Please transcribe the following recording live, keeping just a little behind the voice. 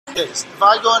If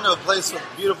I go into a place with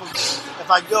beautiful, if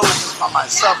I go by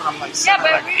myself and I'm like,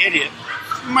 like an idiot,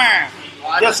 man.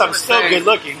 Well, yes, I'm still good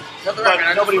looking,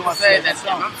 but nobody wants to say that if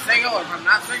I'm single or if I'm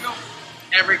not single,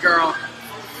 every girl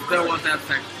still wants that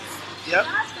sex. Yep.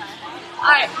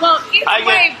 Alright, well, either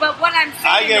way, but what I'm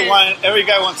saying every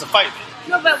guy wants to fight me.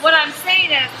 No, but what I'm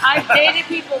saying is, I've dated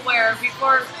people where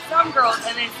before some girls,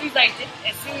 and it seems like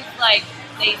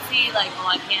they see like, oh,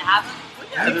 I can't have them.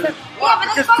 Yeah, but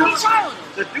that's fucking childish.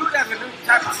 The dude has a new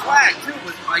type of swag too.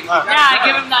 Like, I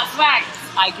give him that swag.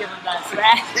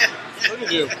 Look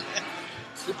at you.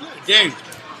 You play a game.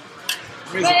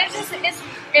 But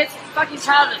it's fucking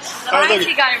childish. So I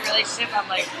actually got in a relationship. I'm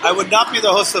like, I would not be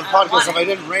the host of the podcast if I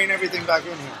didn't rein everything back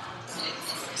in here.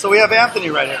 So we have Anthony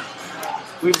right here.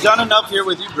 We've done enough here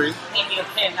with you, Bree. Thank you.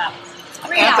 Okay, enough.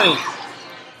 Anthony.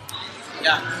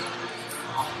 Yeah.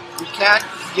 You can't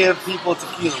give people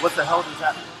tequila. What the hell does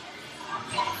that mean?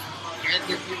 Can't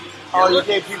give people tequila? Oh, you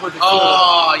gave people tequila.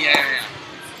 Oh, yeah.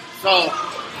 So.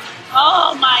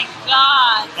 Oh my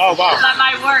God. Oh, wow. That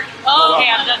might work. Oh, okay,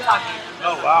 I'm done talking.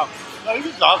 Oh, wow. No, you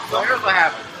can talk. So here's what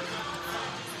happened.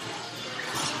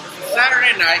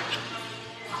 Saturday night,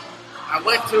 I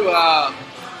went to a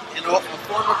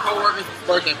former co-worker's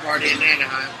birthday party in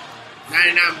Anaheim.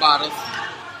 99 bottles.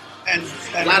 And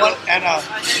a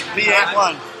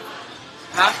B81.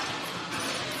 Huh?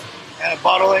 And a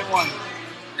bottle ain't one.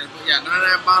 Yeah,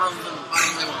 99 bottles and a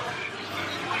bottle ain't one.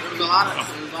 There was a lot of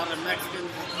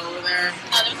Mexicans over there.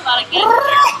 No, there's a lot of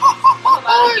gangsters.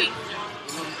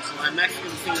 So my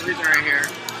Mexican senorita right here,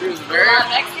 she was very... A lot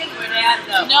of Mexicans, where they at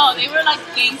though? No, they were like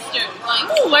gangsters. Like,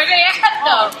 where they at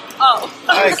though? Oh.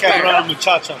 Ay, cabrón,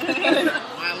 muchacha.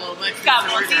 My little Mexican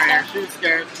senorita right here, she was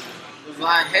scared. There was a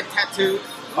lot of head tattoos.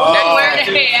 Where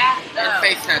they at though? And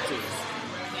face tattoos.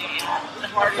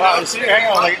 Wow, so you're hanging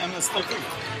out like MS-13.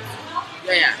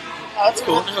 Yeah. Oh, that's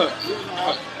cool. On the hood.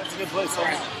 That's a good place. I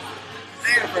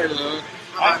ain't afraid of the hood.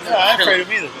 I'm afraid of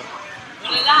either.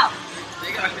 Put it out.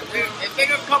 If they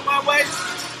gonna come my way,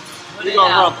 we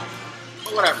gonna rumble.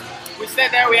 But whatever. We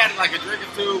sat there, we had like a drink or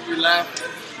two, we left.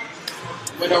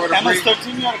 Went over to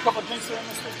MS-13, you had a couple drinks with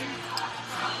MS-13?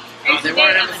 No, they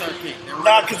weren't MS-13.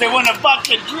 No, because they wouldn't have bought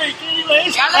the drink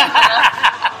anyways.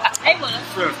 They would've.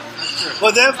 True. That's true.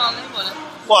 Well, then? No, they would've.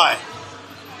 Why?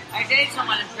 I dated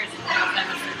someone in prison that was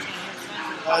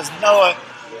MS-13. There's no...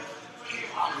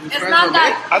 It's not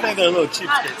that... I think they're little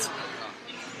cheapskates.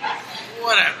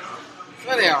 Whatever.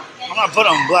 Anyhow, I'm not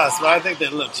putting them on blast, but I think they're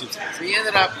little cheapskates. We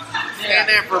ended up staying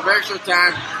there for a very short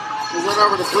time. We went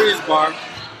over to Bree's bar,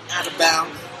 out of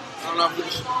bounds. I don't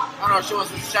know if she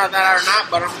wants to shout that out or not,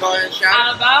 but I'm going to shout.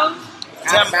 Out of bounds?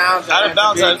 Out of bounds. Out of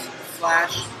bounds.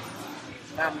 Slash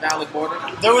Mountain Valley border.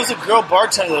 There was a girl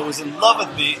bartender that was in love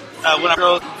with me when I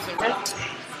was.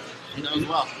 She knows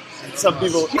well.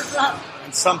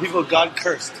 And some people got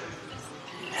cursed.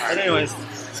 But anyways,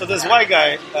 so this white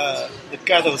guy, the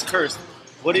guy that was cursed,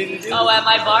 what did he do? Oh, at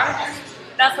my bar?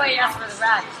 That's why he asked for the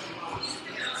rag.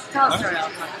 Tell a story, I'll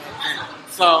talk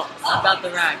So about the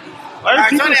rag. Why are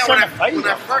people trying to fight you?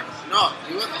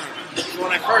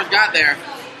 When I first got there,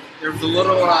 there was a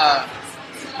little,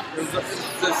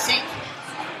 the seat,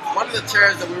 one of the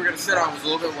chairs that we were going to sit on was a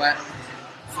little bit wet.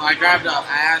 So I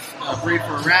asked Bree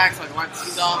for a rag so I could wipe the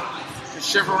seat off. Because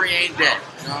chivalry ain't dead.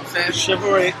 You know what I'm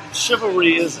saying?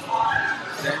 Chivalry is...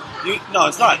 No,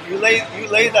 it's not. You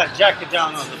lay that jacket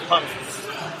down on the puddle.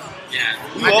 Yeah.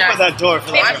 You open that door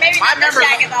for that. My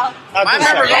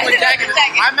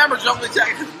members only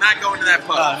jacket is not going to that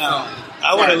puddle. No.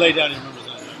 I would have laid down your members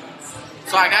on.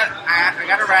 So I got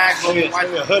a rag,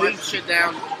 a hoodie, shit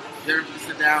down, there to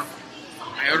sit down.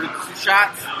 I ordered 2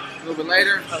 shots. A little bit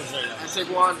later, I took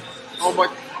one. Homeboy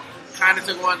kind of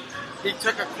took one. He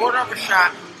took a quarter of a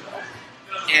shot,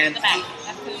 and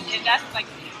that's like.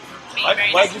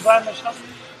 Why did you buy him the shot?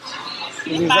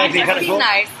 He was actually kind of cool.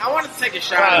 Nice. I wanted to take a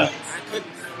shot. I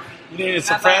couldn't. You needed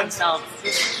some friends?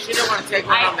 She didn't want to take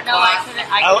one on the clock.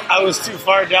 I was too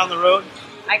far down the road.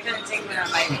 I couldn't take one on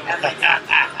my.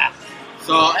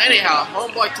 So anyhow,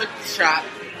 homeboy took the shot,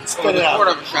 or the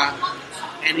quarter of a shot,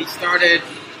 and he started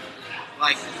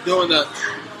like doing the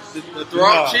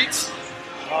throw up cheeks.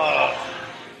 Oh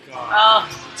God. Oh.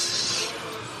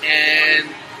 And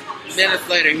minutes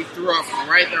later, he threw up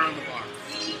right there on the bar.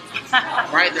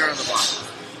 Right there on the bar.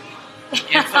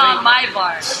 And so on my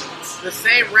bar. The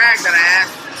same rag that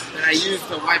I used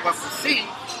to wipe up the seat,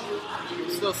 he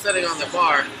was still sitting on the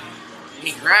bar. And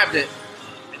he grabbed it,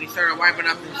 and he started wiping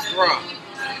up his throw up.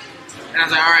 And I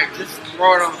was like, all right, just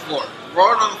throw it on the floor.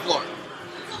 Throw it on the floor.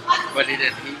 But he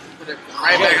didn't. He put it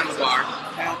right back on the bar.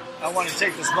 I want to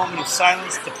take this moment of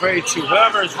silence to pray to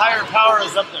whoever's higher power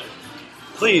is up there.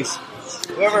 Please,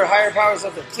 whoever higher powers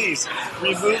up there, please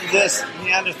remove this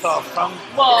Neanderthal from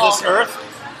Whoa. this earth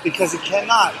because he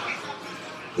cannot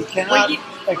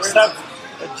accept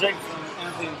a drink from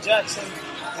Anthony Jackson,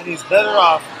 and he's better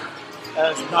off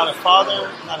as not a father,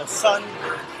 not a son.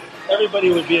 Everybody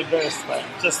would be embarrassed by him,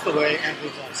 just the way Anthony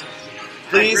Jackson.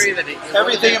 Please, I agree that it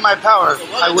everything in my power,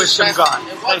 I wish him gone.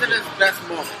 It wasn't his best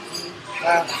moment.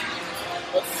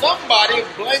 But somebody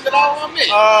blamed it all on me.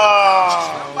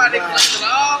 Somebody blamed it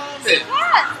all on me.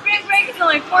 Yeah, spring break is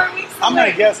only 4 weeks away. I'm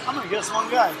gonna guess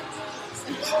one guy.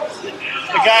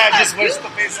 The guy I just wished the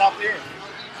face off the earth.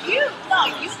 You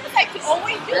just like to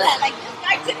always do that. Like this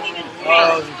guy couldn't even drink.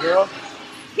 Oh, the girl.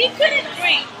 He couldn't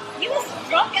drink. He was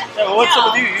drunk as Yeah, but what's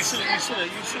hell. up with you? You should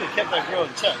have kept that girl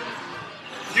in check.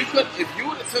 If you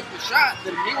would have took the shot,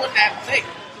 then he wouldn't have to take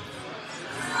it.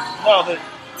 No, but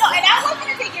No, and I was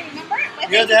gonna take it. Remember?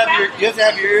 you have to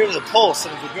have your ear to the pulse,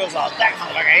 and if the girl's all that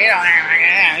motherfucker,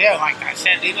 yeah, like that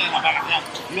shit, you have to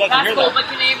That's hear cool, that. but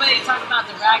can anybody talk about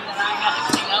the rag that I had to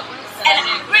clean up with? And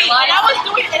I agree.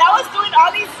 And I was doing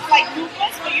all these like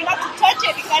movements for you not to touch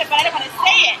it because I didn't want to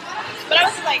say it. But I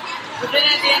was just like, But then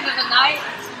at the end of the night,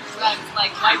 I was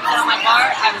like wiping down my bar.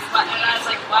 I was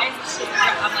like, why is this shit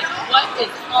here? I'm like, what is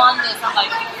on this? I'm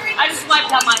like, I just wiped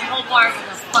out my whole bar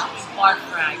with a fucking bar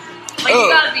rag. Like,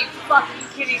 you gotta be fucking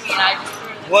kidding me. And I just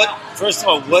threw it in the What? trash. First of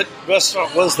all, what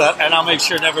restaurant was that? And I'll make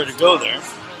sure never to go there.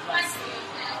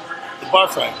 The bar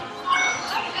fry.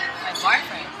 My bar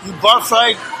rag. You bar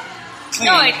fried clean.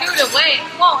 No, I threw it away.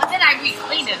 Well, and then I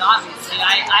re-cleaned it, obviously.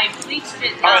 I bleached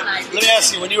it All down. right, let me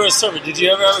ask you: when you were a server, did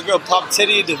you ever have a girl pop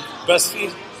titty to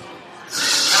breastfeed?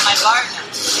 On my bar now.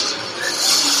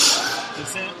 You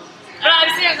seen it? But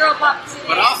I've seen a girl pop today.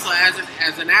 But also,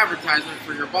 as an advertisement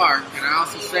for your bar, can I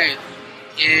also say,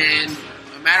 in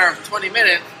a matter of 20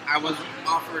 minutes, I was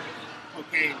offered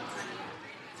cocaine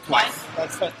twice.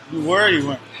 That's that. You were or you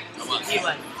weren't? I was. He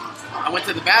was. I went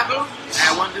to the bathroom, and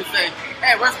I wanted to say,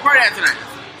 hey, where's the party at tonight?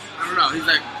 I don't know. He's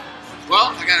like,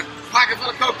 well, I got a pocket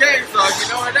full of cocaine, so if you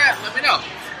know where that's, let me know.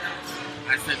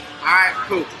 I said, all right,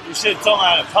 cool. You should have told me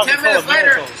I had a pocket 10 full minutes of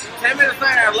later, miracles. 10 minutes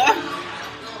later, I left,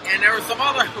 and there was some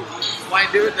other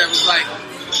white dude that was like,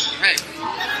 hey,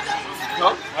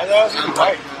 no, I thought I was gonna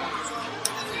bite.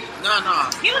 no,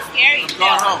 he was scary. I'm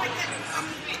going home.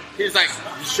 He was like,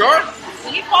 you sure?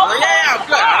 When you fall Oh, apart, yeah, I'm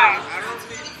good. car. I don't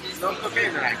need no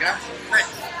cocaine tonight, guys.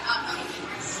 Thanks.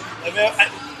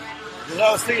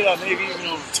 I was thinking about maybe even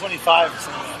over 25 or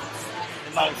something like that.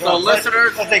 It might have So gone.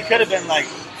 listeners- But they could have been like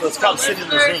those cops sitting in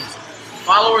those listeners- rooms.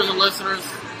 Followers and listeners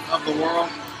of the world,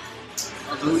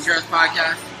 of the Who Cares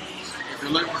podcast, if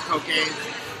you're looking for cocaine,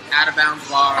 Out of Bounds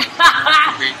Bar,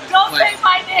 Don't say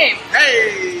my name.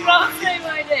 Hey! Don't say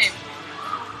my name.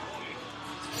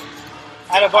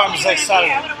 Out of arms like Saturday.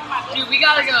 Yeah, I would've worn my boots. Dude, we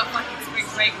gotta go fucking spring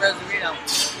break Rosarito.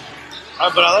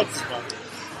 But I like this bar.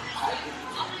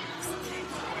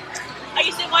 Are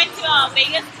you still going to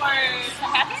Vegas for St.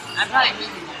 Patrick's? I'm probably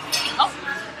moving. Oh,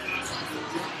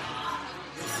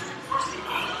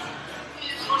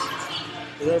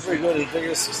 Did I ever go to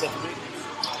Vegas except for me?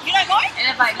 you're not going? And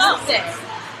if I move this,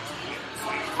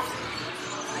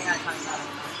 I gotta talk about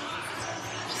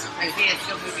it. Okay, it's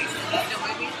still moving. Is it still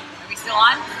moving? Are we still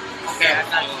on? Okay,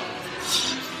 I've got it.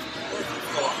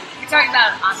 You're talking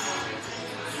about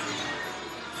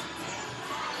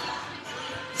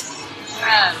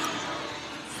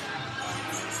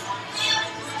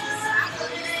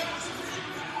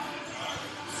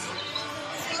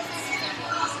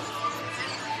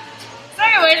so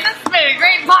anyways, this has been a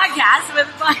great podcast with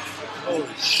my Holy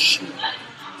shit.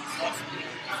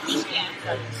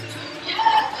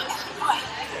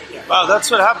 Wow,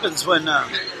 that's what happens when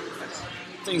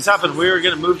things happen. We were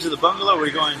going to move to the bungalow.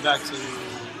 We're going back to the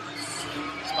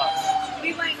spot.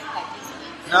 we might not.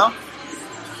 No?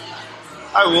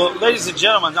 All right, well, ladies and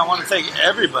gentlemen, I want to thank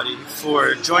everybody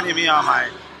for joining me on my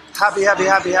happy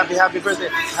birthday.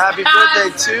 Happy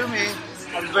birthday to me.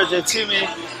 Happy birthday to me.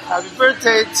 Happy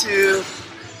birthday to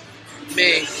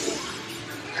Me.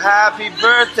 happy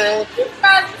birthday.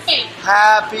 Birthday.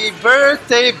 Happy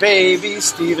birthday, baby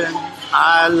Steven.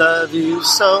 I love you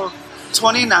so.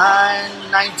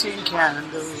 2919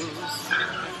 candles.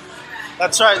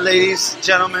 That's right, ladies,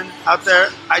 gentlemen out there.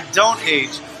 I don't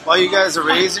age. While you guys are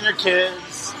raising your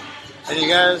kids, and you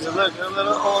guys are looking a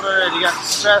little older, and you got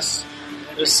stress,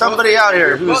 there's somebody out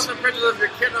here who's... Posting pictures of your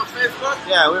kid on Facebook?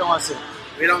 Yeah, we don't want to see it.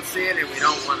 We don't see it and we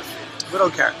don't want to see it. We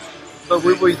don't care. But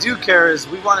what we do care is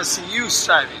we want to see you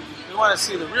striving. We want to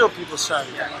see the real people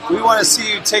striving. We want to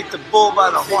see you take the bull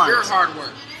by the See your horns. hard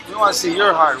work. We want to see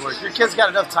your hard work. Your kids got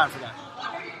enough time for that.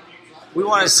 We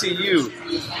want to see you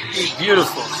be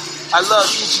beautiful. I love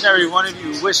each and every one of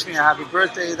you who wished me a happy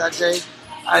birthday that day.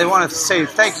 I want to say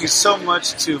thank you so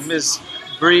much to Miss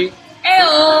Bree. Ew,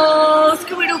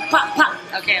 Scooby-Doo, pop, pop.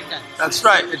 Okay, I'm done. That's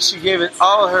right, and she gave it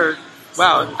all her.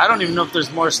 Wow, I don't even know if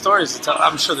there's more stories to tell.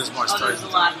 I'm sure there's more Oh, stories.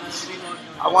 there's a lot.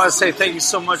 I want to say thank you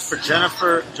so much for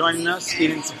Jennifer joining us,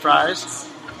 eating some fries,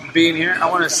 being here. I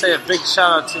want to say a big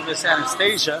shout out to Miss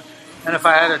Anastasia. And if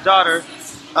I had a daughter,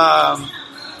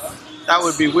 that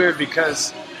would be weird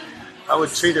because I would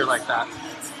treat her like that,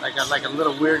 like a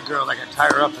little weird girl, like I tie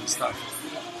her up and stuff.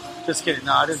 Just kidding.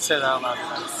 No, I didn't say that out loud.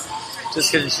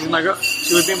 Just kidding. She's my girl.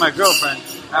 She would be my girlfriend,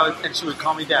 and she would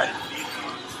call me daddy.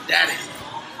 Daddy.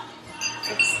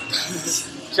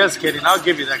 Just kidding. I'll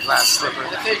give you that glass slipper.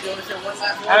 Anastasia, you want to say one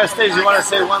last word? Anastasia, you want to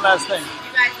say one last thing? You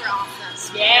guys were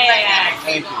awesome. Yeah.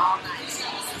 Thank you. All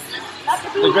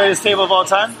night. The greatest table of all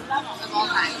time? Of all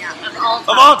time, yeah. Of all Of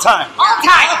all time. All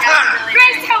time. All time.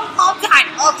 Greatest show of all time.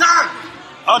 All time.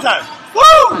 All time.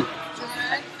 Woo!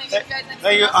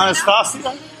 Thank you, Anastasia.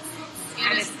 Anastasia.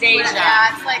 Anastasia.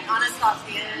 Yeah, it's like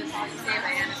Anastasia. It's how you say it,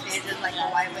 like Anastasia is like a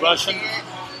white way Russian? to say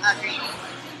it. Greek.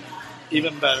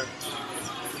 Even better.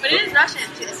 But it is Russian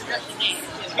too. It's a Russian name too.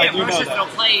 I Yeah, do know Russians that.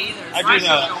 don't play either. I do Russians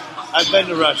know don't that. play. I've been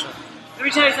to Russia. Let me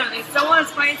tell you something. If someone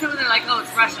is playing something, they're like, oh,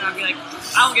 it's Russian. I'll be like,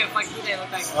 I don't give a fuck who they look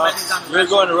like. Russians on the We're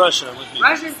going to Russia with me.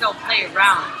 Russians don't play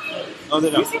around. No, they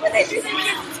You don't. see what they do to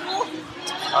kids in school?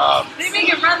 Um, They make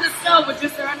it run the snow with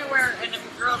just their underwear and the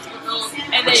girls with those,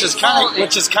 and which they is fold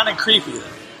it. kind of creepy.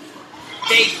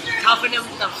 They toughen them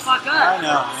the fuck I up.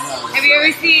 know. Have you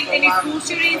ever seen any school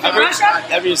shootings in Ever, Russia?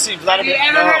 have you seen Have Vladimir? you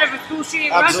ever No. heard of a school shooting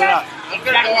in Absolutely Russia? not. I'm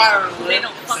going to go out on a They limb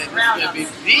don't and fuck say this around. is going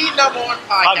to be the number one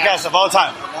podcast. Podcast of all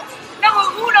time. Number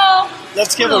uno.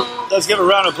 Let's give a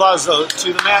round of applause though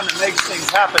to the man that makes things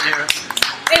happen here,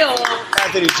 Ew.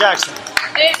 Anthony Jackson.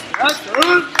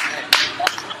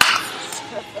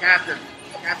 Captain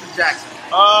Jackson.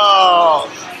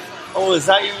 Oh, is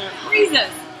that you? Reasons.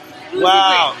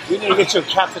 Wow, we need to get you a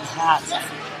captain hat.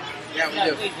 Yeah, we Yeah,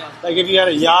 do. please don't. Like if you had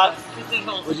a yacht, This is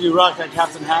whole- would you rock that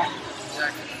captain hat?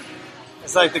 Exactly.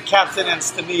 It's like the captain and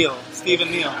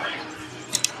Stephen Neal.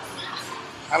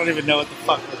 I don't even know what the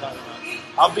fuck we're talking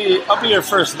about. I'll be your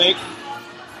first mate.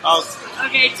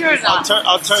 Okay, turn it on.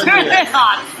 I'll turn Turn you. it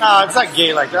on. No, it's not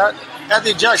gay like that.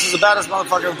 Anthony Jackson's the baddest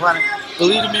motherfucker on the planet.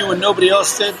 Believe in me when nobody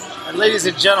else did. And ladies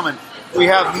and gentlemen, we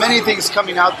have many things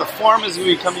coming out. The forum is going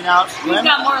to be coming out. We've When?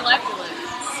 got more left to live.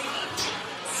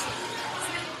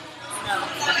 No,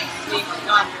 we've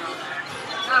gone through all that.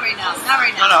 Not right now. Not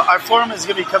right now. No, our forum is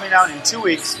going to be coming out in 2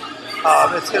 weeks.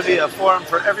 It's going to be a forum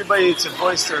for everybody to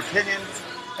voice their opinion.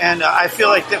 And I feel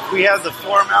like if we have the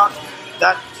forum out,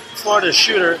 that Florida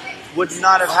shooter would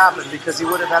not have happened because he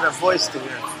would have had a voice to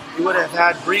hear. He would have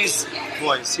had Bree's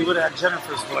voice. He would have had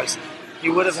Jennifer's voice. He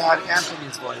would have had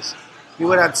Anthony's voice. He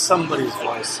would have had somebody's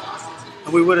voice.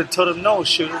 And we would have told him, no,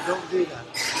 shooter, don't do that.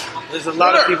 There's a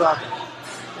lot of people out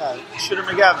there. Yeah, Shooter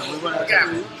McGavin. We wouldn't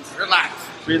have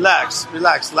Relax.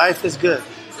 Relax. Life is good.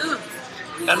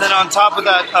 And then on top of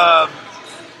that,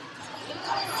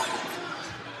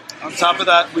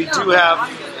 we do have.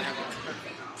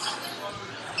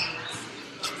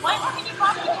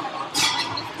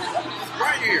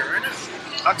 Right here, right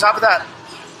now. On top of that,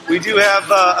 we do have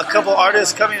a couple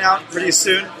artists coming out pretty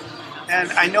soon.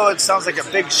 And I know it sounds like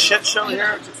a big shit show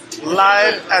here,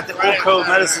 live at the Oco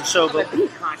Medicine Show, but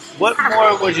what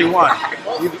more would you want?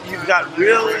 You've got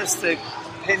realistic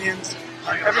opinions.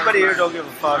 Everybody here don't give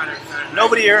a fuck.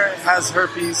 Nobody here has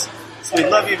herpes. So we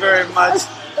love you very much.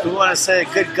 We want to say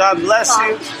a good God bless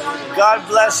you. God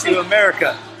bless you,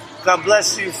 America. God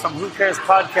bless you from Who Cares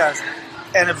Podcast.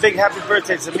 And a big happy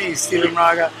birthday to me, Steven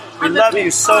Raga. We love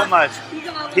you so much.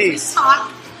 Peace.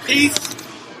 Peace.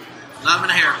 Love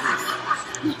and hair.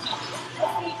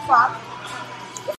 Fuck.